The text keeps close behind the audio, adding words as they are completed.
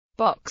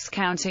Box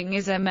counting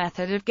is a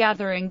method of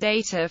gathering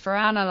data for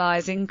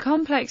analyzing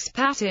complex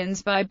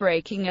patterns by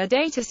breaking a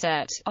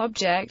dataset,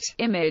 object,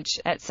 image,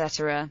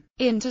 etc.,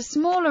 into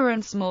smaller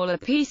and smaller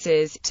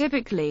pieces,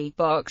 typically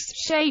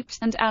box-shaped,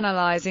 and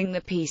analyzing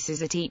the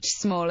pieces at each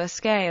smaller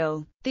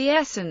scale. The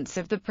essence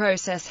of the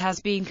process has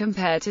been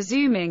compared to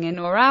zooming in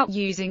or out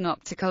using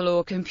optical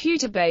or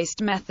computer-based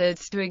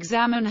methods to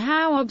examine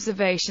how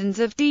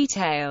observations of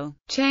detail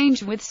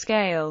change with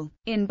scale.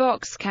 In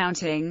box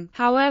counting,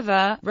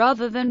 however,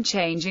 rather than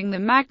changing the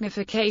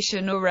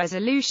magnification or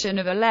resolution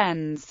of a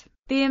lens,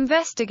 the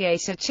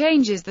investigator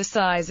changes the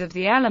size of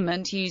the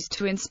element used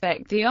to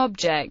inspect the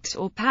object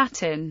or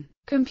pattern.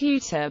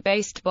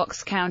 Computer-based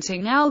box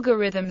counting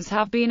algorithms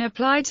have been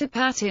applied to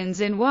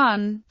patterns in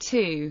 1,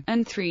 2,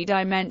 and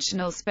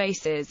 3-dimensional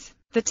spaces.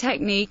 The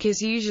technique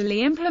is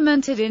usually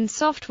implemented in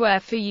software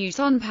for use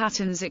on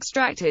patterns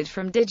extracted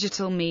from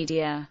digital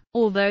media,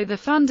 although the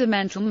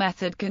fundamental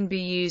method can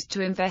be used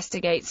to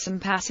investigate some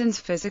patterns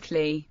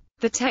physically.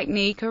 The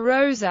technique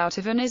arose out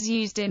of and is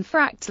used in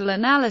fractal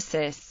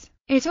analysis.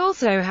 It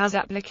also has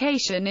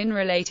application in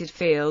related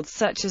fields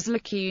such as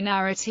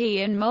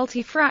linearity and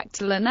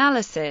multifractal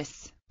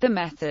analysis. The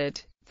method.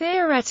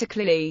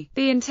 Theoretically,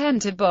 the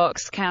intent of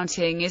box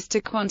counting is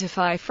to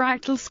quantify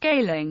fractal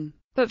scaling,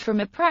 but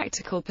from a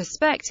practical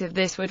perspective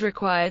this would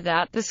require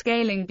that the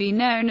scaling be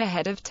known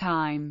ahead of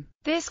time.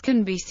 This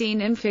can be seen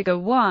in Figure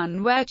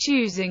 1, where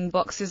choosing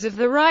boxes of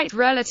the right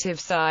relative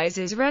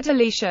sizes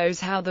readily shows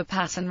how the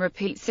pattern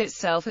repeats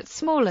itself at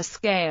smaller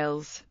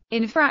scales.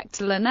 In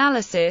fractal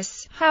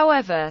analysis,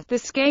 however, the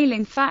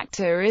scaling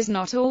factor is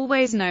not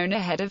always known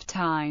ahead of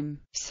time.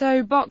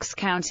 So box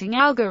counting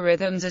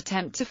algorithms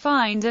attempt to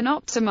find an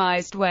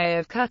optimized way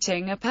of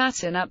cutting a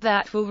pattern up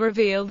that will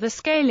reveal the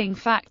scaling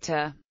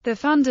factor. The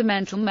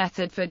fundamental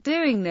method for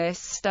doing this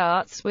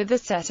starts with a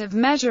set of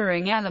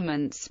measuring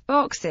elements,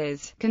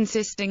 boxes,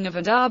 consisting of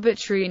an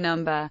arbitrary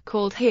number,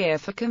 called here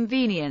for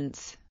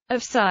convenience,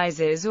 of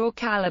sizes or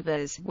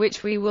calibers,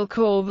 which we will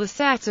call the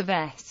set of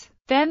S.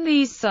 Then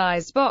these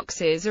sized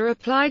boxes are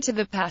applied to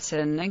the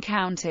pattern and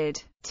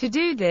counted. To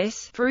do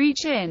this, for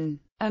each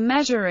a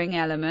measuring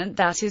element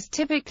that is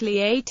typically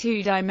a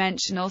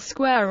 2-dimensional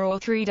square or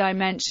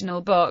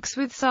 3-dimensional box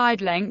with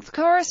side length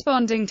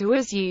corresponding to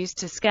is used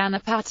to scan a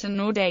pattern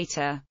or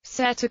data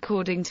set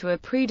according to a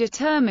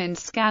predetermined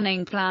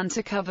scanning plan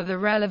to cover the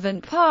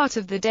relevant part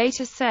of the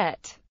data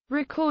set.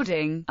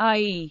 Recording,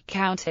 i.e.,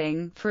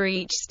 counting, for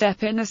each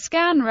step in a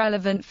scan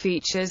relevant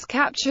features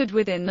captured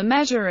within the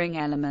measuring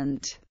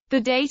element. The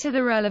data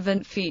the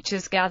relevant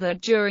features gathered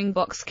during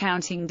box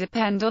counting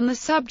depend on the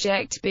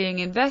subject being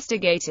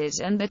investigated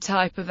and the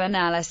type of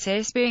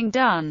analysis being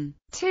done.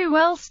 Two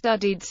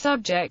well-studied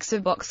subjects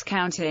of box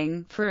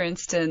counting, for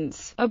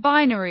instance, are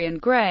binary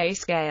and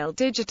grayscale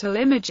digital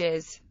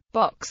images.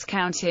 Box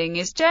counting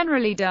is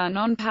generally done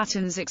on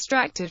patterns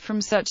extracted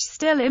from such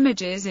still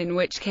images, in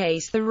which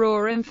case the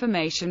raw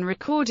information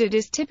recorded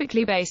is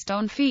typically based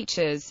on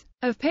features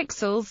of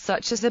pixels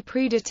such as a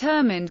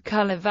predetermined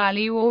color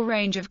value or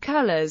range of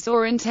colors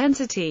or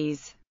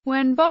intensities.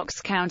 When box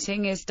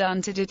counting is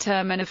done to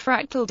determine a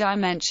fractal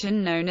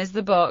dimension known as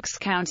the box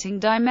counting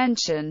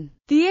dimension,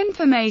 the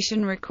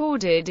information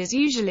recorded is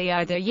usually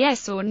either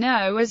yes or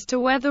no as to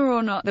whether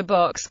or not the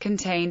box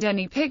contained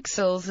any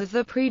pixels of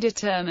the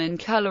predetermined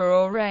color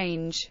or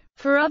range.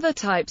 For other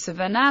types of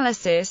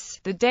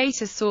analysis, the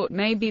data sought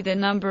may be the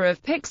number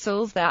of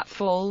pixels that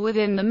fall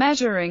within the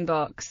measuring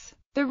box,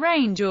 the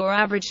range or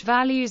average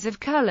values of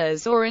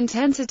colors or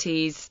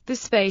intensities, the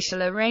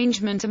spatial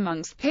arrangement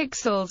amongst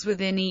pixels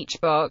within each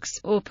box,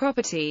 or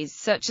properties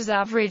such as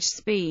average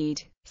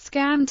speed.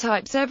 Scan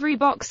types. Every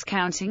box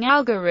counting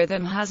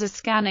algorithm has a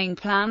scanning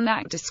plan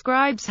that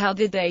describes how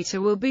the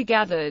data will be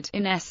gathered,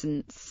 in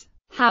essence,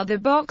 how the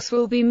box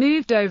will be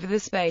moved over the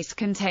space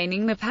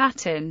containing the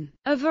pattern.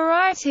 A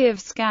variety of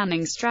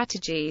scanning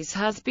strategies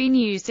has been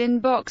used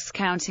in box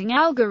counting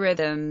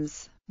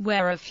algorithms,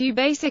 where a few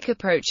basic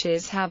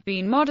approaches have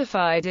been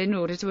modified in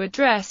order to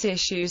address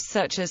issues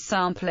such as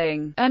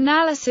sampling,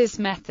 analysis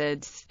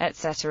methods,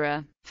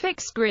 etc.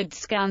 Fixed grid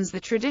scans. The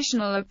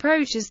traditional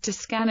approach is to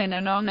scan in a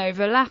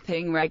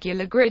non-overlapping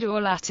regular grid or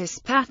lattice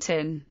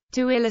pattern.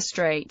 To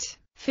illustrate,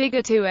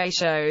 Figure 2a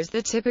shows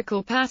the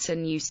typical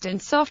pattern used in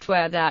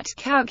software that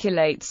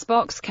calculates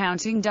box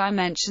counting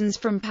dimensions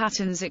from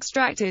patterns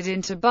extracted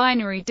into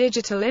binary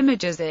digital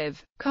images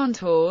of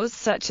contours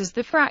such as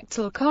the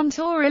fractal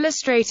contour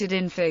illustrated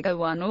in Figure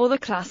 1 or the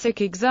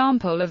classic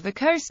example of the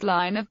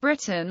coastline of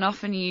Britain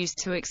often used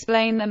to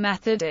explain the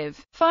method of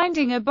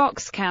finding a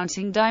box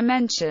counting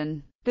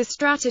dimension. The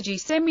strategy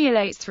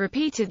simulates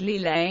repeatedly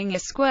laying a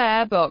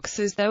square box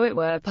as though it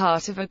were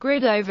part of a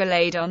grid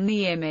overlaid on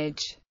the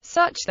image,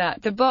 such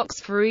that the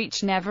box for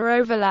each never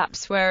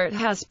overlaps where it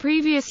has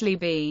previously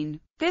been.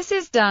 This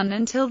is done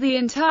until the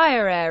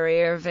entire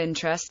area of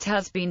interest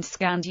has been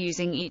scanned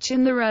using each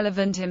and the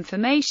relevant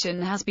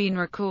information has been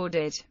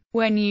recorded.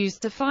 When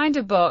used to find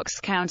a box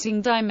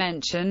counting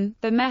dimension,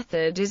 the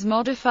method is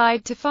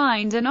modified to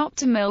find an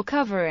optimal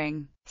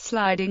covering.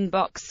 Sliding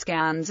box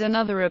scans.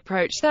 Another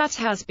approach that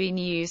has been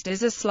used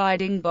is a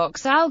sliding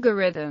box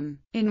algorithm,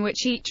 in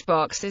which each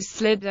box is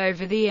slid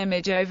over the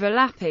image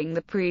overlapping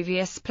the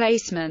previous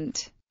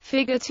placement.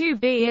 Figure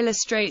 2b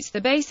illustrates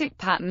the basic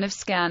pattern of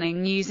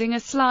scanning using a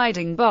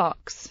sliding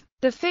box.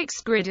 The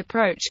fixed grid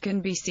approach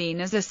can be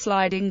seen as a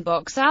sliding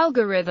box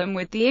algorithm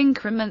with the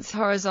increments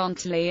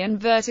horizontally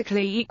and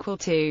vertically equal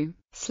to.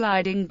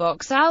 Sliding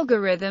box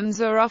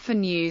algorithms are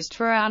often used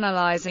for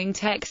analyzing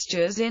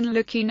textures in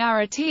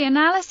linearity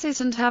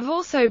analysis and have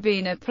also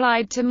been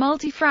applied to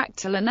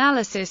multifractal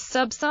analysis,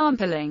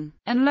 subsampling,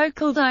 and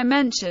local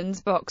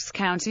dimensions. Box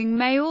counting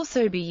may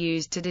also be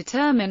used to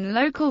determine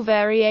local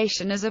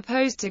variation as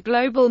opposed to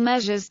global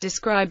measures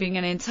describing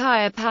an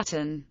entire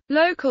pattern.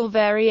 Local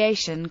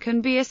variation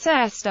can be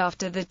assessed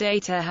after the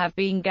data have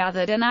been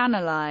gathered and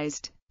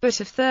analyzed. But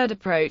a third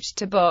approach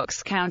to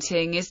box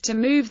counting is to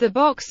move the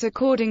box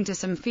according to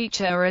some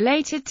feature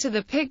related to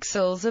the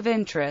pixels of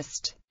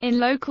interest. In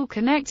local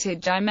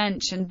connected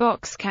dimension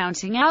box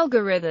counting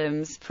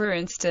algorithms, for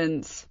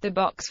instance, the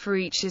box for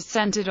each is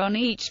centered on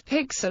each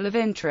pixel of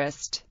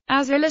interest,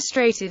 as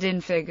illustrated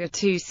in Figure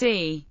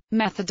 2c.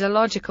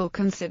 Methodological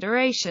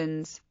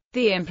considerations.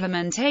 The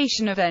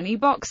implementation of any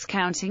box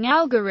counting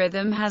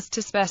algorithm has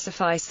to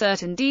specify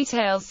certain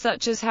details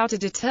such as how to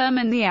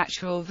determine the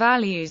actual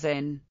values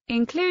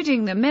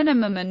including the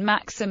minimum and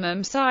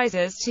maximum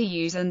sizes to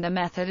use and the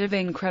method of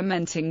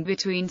incrementing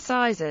between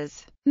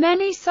sizes.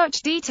 Many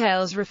such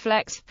details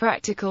reflect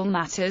practical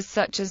matters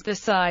such as the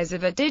size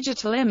of a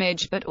digital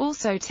image, but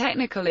also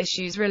technical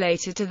issues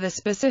related to the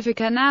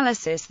specific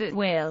analysis that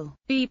will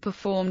be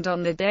performed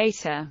on the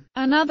data.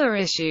 Another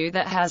issue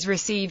that has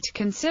received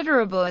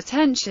considerable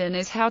attention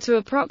is how to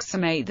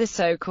approximate the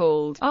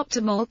so-called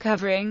optimal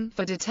covering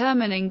for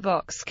determining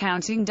box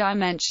counting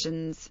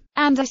dimensions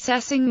and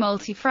assessing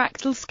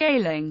multifractal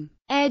scaling.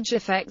 Edge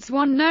effects.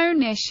 One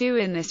known issue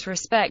in this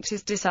respect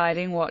is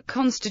deciding what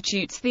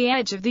constitutes the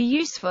edge of the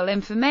useful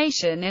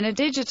information in a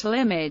digital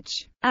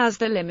image, as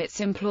the limits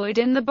employed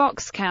in the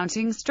box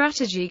counting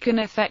strategy can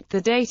affect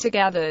the data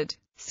gathered.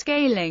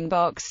 Scaling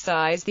box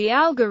size. The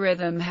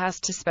algorithm has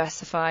to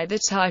specify the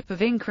type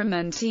of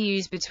increment to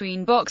use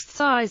between box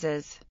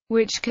sizes,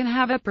 which can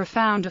have a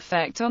profound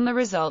effect on the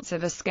results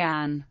of a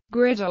scan.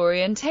 Grid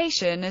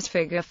orientation. As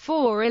Figure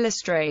 4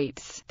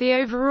 illustrates, the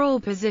overall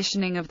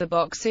positioning of the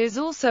boxes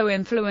also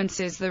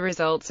influences the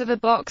results of a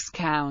box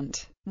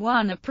count.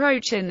 One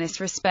approach in this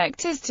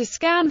respect is to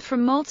scan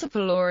from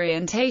multiple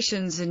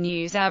orientations and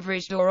use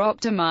averaged or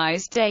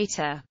optimized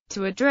data.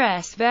 To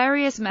address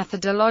various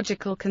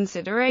methodological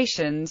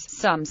considerations,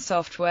 some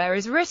software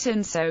is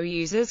written so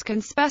users can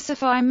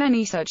specify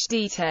many such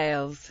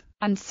details,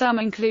 and some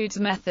includes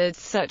methods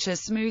such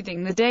as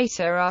smoothing the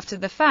data after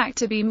the fact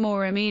to be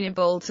more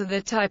amenable to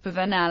the type of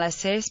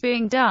analysis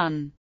being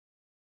done.